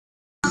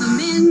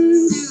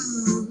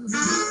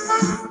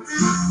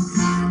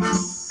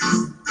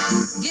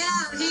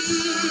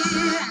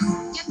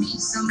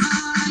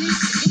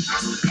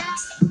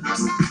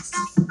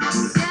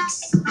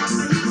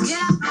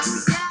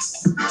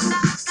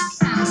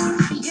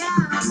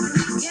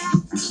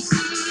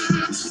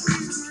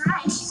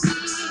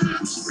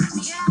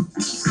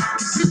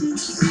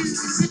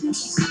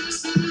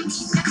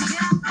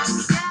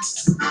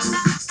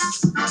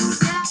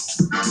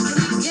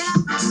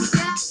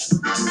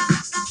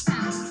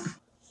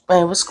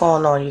Hey, what's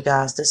going on, you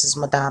guys? This is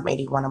Madame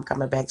 81. I'm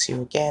coming back to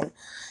you again.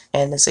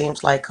 And it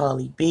seems like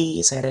Cardi B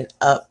is headed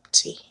up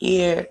to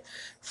here.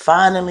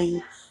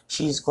 Finally,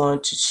 she's going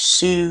to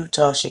sue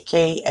Tasha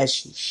K as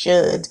she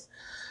should.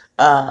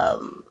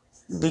 Um,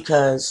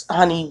 because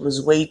Honey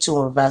was way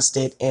too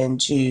invested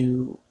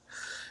into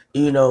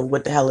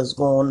what the hell is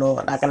going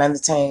on. I can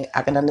understand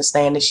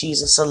that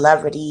she's a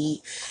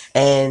celebrity,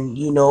 and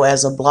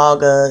as a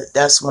blogger,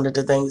 that's one of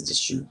the things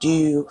that you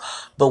do.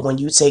 But when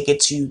you take it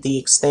to the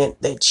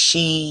extent that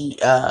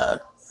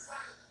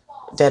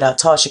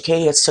Tasha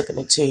K has taken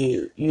it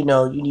to, you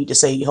need to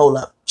say, hold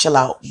up, chill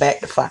out, back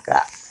the fuck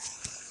up.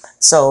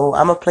 So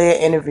I'm gonna play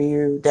an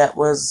interview that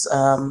was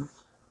well,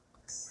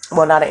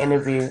 not an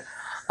interview,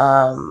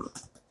 um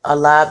a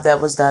live that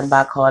was done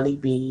by Cardi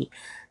B,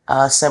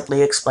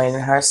 simply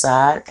explaining her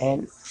side.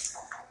 And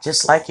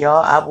just like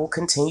y'all, I will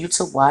continue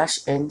to watch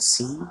and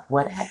see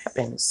what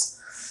happens.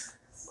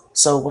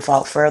 So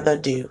without further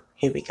ado,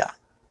 here we go.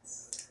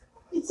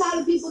 I'm tired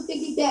of people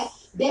thinking that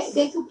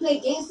they could play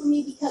games with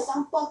me because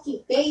I'm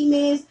fucking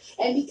famous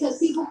and because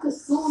people could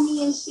sue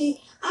me and shit.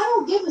 I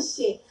don't give a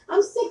shit.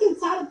 I'm sick and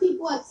tired of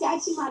people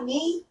attaching my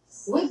name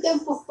with them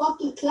for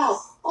fucking clout.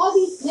 All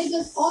these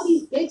niggas, all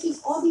these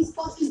bitches, all these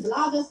fucking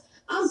bloggers.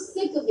 I'm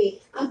sick of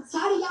it. I'm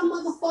tired of y'all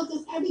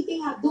motherfuckers.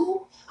 Everything I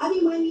do, I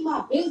be minding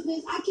my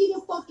business. I can't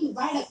even fucking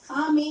write a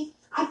comment.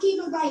 I can't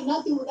even write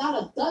nothing without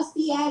a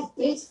dusty ass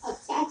bitch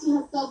attaching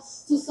herself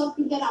to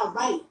something that I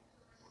write.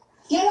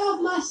 Get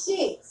off my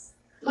shit.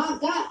 My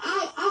God,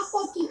 I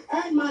fucking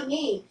earned my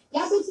name.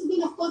 Y'all bitches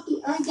need to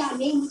fucking earn y'all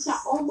name with your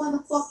own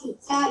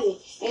motherfucking talent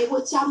and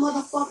what y'all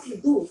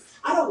motherfucking do.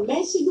 I don't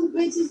mention you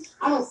bitches.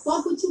 I don't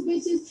fuck with you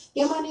bitches.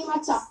 Get my name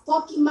out your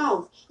fucking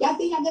mouth. Y'all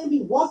think y'all gonna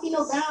be walking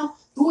around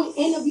doing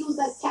interviews,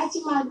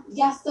 attaching my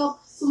y'all stuff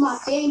to my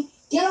fame?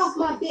 Get off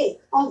my dick.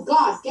 On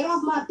God, get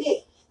off my dick.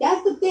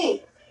 That's the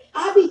thing.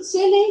 I be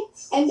chilling,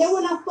 and then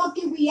when I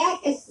fucking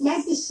react and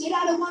smack the shit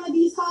out of one of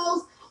these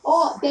hoes,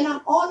 oh, then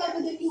I'm all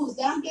over the news.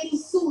 Then I'm getting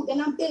sued.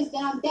 Then I'm this.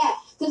 Then I'm that.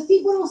 Because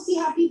people don't see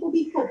how people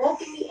be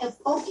provoking me and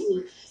poking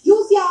me.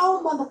 Use your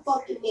own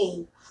motherfucking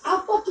name.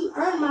 I fucking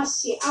earn my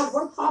shit. I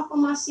work hard for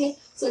my shit.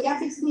 So y'all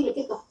bitches need to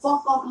get the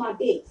fuck off my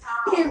dick.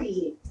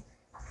 Period.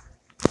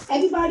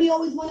 Everybody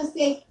always want to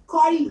say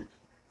Cardi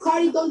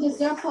don't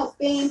deserve her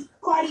fame.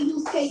 Cardi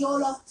used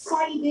payola.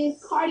 Cardi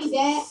this. Cardi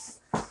that.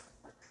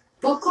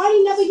 But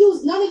Cardi never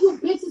used none of you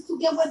bitches to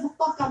get where the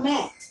fuck I'm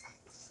at.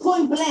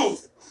 Point blank.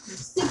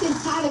 Sick and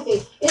tired of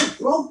it. It's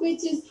broke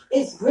bitches,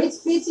 it's rich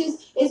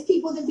bitches, it's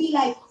people that be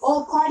like,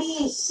 oh, Cardi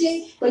ain't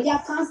shit, but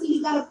y'all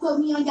constantly gotta put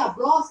me on y'all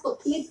blogs for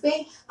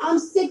clickbait. I'm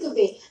sick of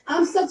it.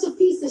 I'm such a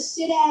piece of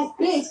shit ass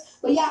bitch,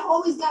 but y'all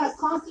always gotta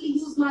constantly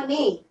use my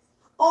name.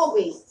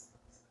 Always,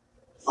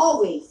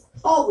 always,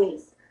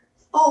 always,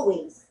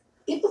 always.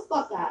 Get the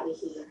fuck out of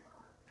here.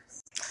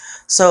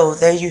 So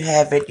there you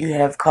have it. You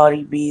have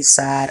Cardi B's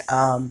side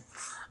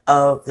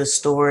of the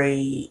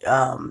story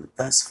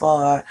thus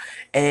far,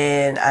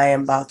 and I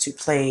am about to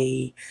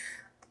play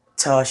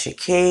Tasha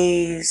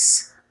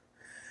K's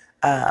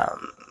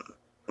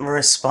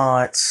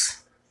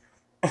response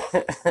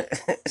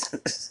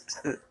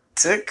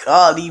to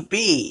Cardi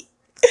B.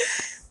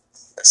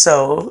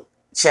 So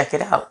check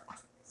it out.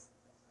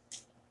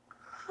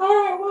 All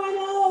right,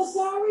 Wino, so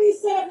I already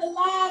set up the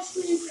live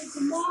stream for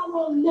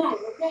tomorrow night,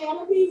 okay? I'm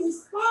going to be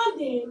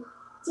responding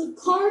to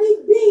Cardi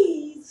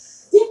B's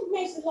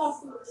defamation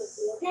lawsuit against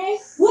me, okay?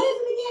 What is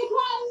it again,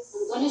 Cardi?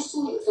 I'm going to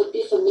sue you for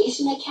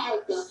defamation of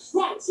character.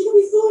 Right, she's going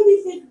to be suing me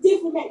for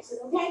defamation,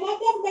 okay? Not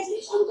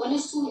defamation. I'm going to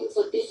sue you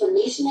for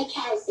defamation of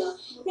character.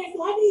 Okay, so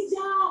I need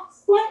y'all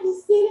front and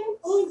center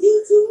on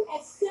YouTube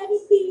at 7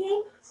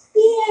 p.m.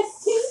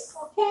 EST,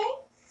 okay?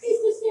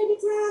 Eastern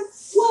Standard Time,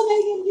 12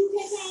 a.m.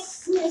 UK time.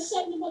 We are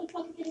shutting the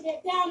motherfucking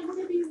internet down. And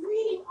we're going to be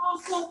reading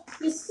also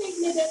the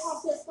statement that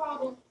Offset's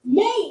father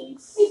made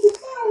and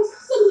confirms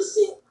some of the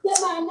shit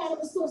that my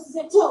anonymous sources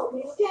have told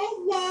me, okay?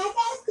 Now I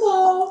gotta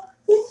go.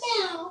 But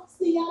now,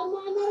 see y'all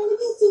tomorrow night on the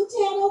YouTube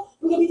channel.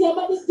 We're going to be talking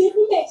about this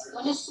defamation.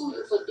 I'm going to sue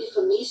you for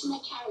defamation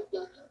of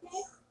character,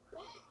 okay?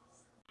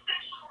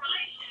 Sexual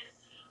relations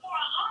for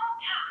a long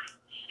time.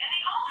 And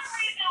the only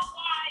reason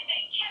why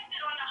they kept it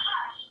on the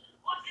hush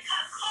was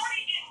because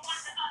Cardi didn't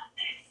want to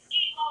upset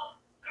emo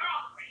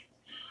girlfriend.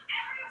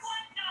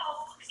 Everyone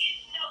knows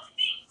it's no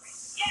secret.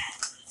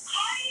 Yes,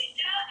 Cardi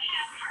does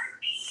have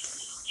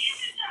herpes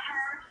given to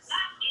her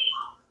by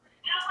emo.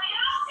 Now, when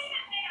y'all see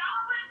this nigga,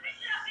 I'll put a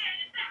picture up there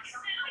in a second.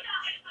 Okay, let me go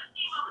ahead and put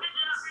emo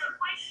picture up real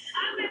quick.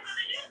 I bet for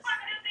the new part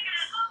of this nigga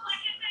that looks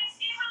like his name's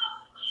emo,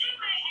 she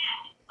may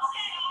have it.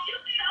 Okay,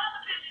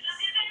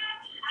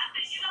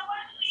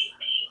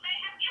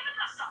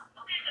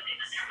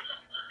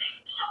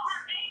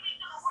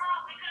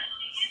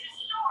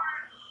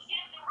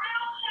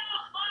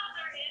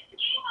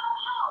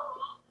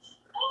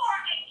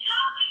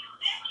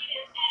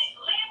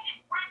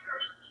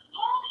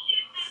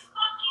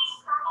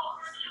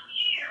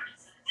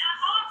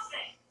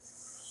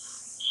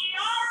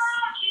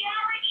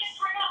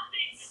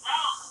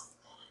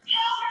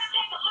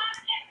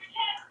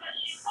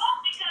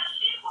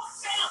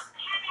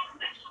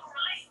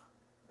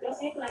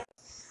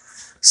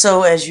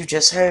 So as you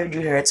just heard,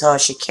 you heard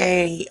Tasha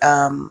K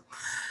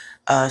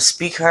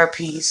speak her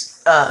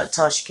piece.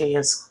 Tasha K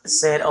has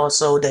said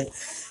also that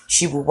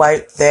she will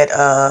wipe that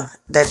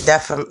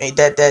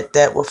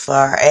with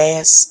her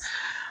ass.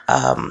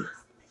 Um,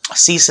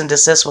 Cease and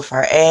desist with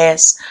her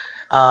ass.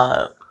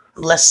 Uh,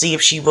 let's see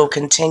if she will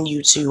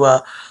continue to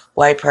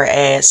wipe her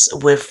ass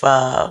with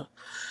the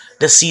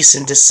cease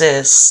and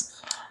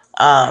desist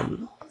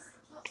um,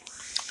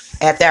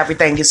 after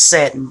everything is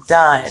said and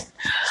done.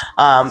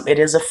 It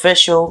is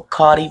official.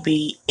 Cardi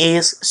B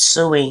is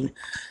suing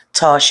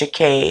Tasha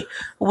K,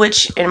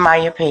 which, in my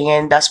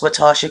opinion, that's what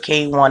Tasha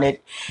K wanted.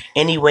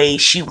 Anyway,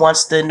 she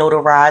wants the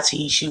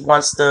notoriety. She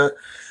wants to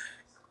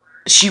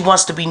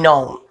be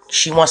known.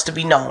 She wants to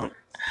be known.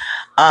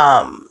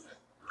 Um,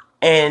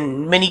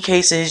 in many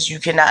cases, you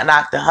cannot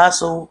knock the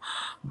hustle,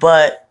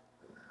 but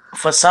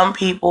for some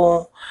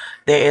people,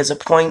 there is a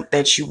point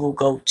that you will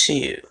go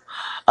to.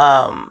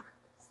 Um,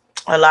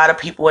 a lot of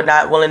people are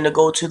not willing to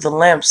go to the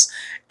lengths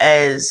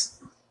as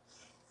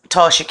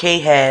Tasha K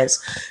has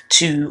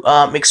to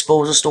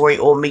expose a story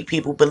or make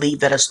people believe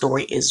that a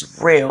story is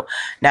real.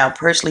 Now,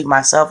 personally,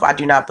 myself, I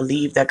do not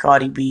believe that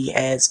Cardi B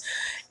has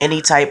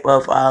any type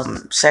of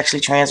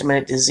sexually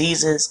transmitted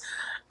diseases.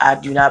 I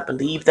do not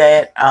believe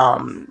that.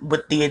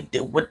 With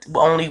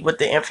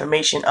the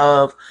information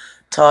of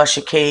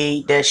Tasha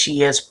K that she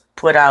has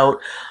put out,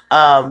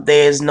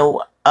 there is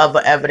no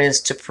other evidence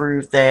to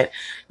prove that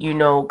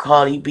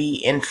Cardi B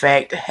in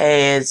fact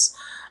has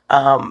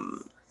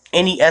um,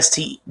 any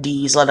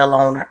STDs, let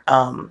alone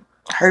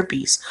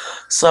herpes.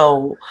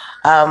 So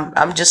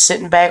I'm just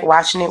sitting back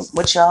watching it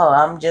with y'all.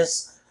 I'm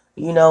just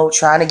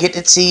trying to get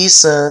the tea,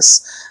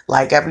 sis,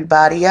 like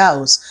everybody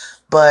else.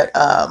 But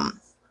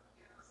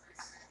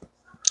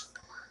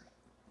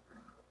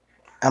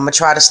I'm gonna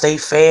try to stay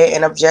fair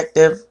and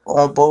objective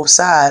on both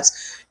sides,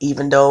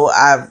 even though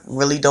I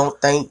really don't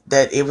think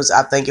that it was.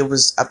 I think it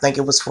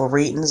was for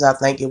ratings. I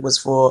think it was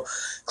for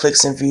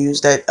clicks and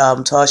views that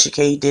Tasha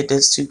K did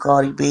this to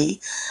Cardi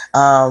B.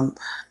 Um,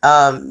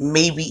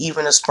 Maybe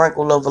even a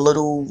sprinkle of a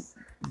little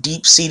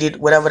deep seated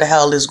whatever the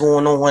hell is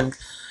going on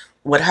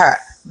with her.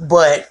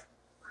 But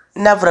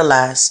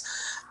nevertheless,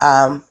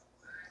 um,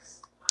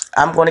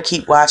 I'm going to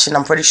keep watching.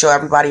 I'm pretty sure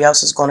everybody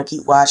else is going to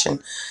keep watching.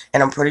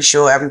 And I'm pretty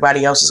sure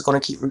everybody else is going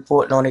to keep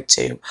reporting on it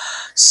too.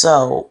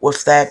 So,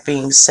 with that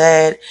being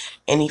said,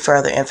 any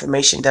further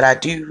information that I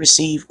do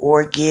receive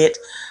or get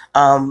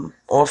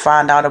or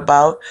find out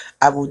about,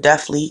 I will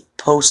definitely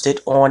post it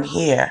on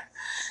here.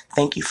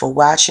 Thank you for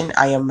watching.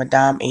 I am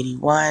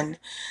Madame81.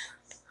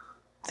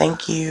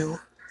 Thank you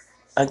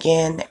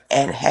again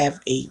and have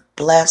a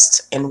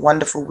blessed and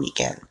wonderful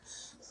weekend.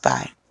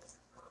 Bye.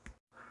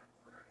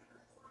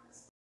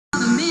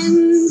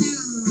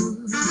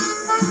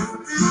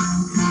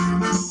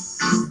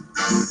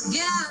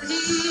 Get out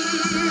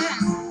here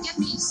and get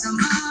me some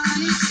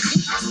money.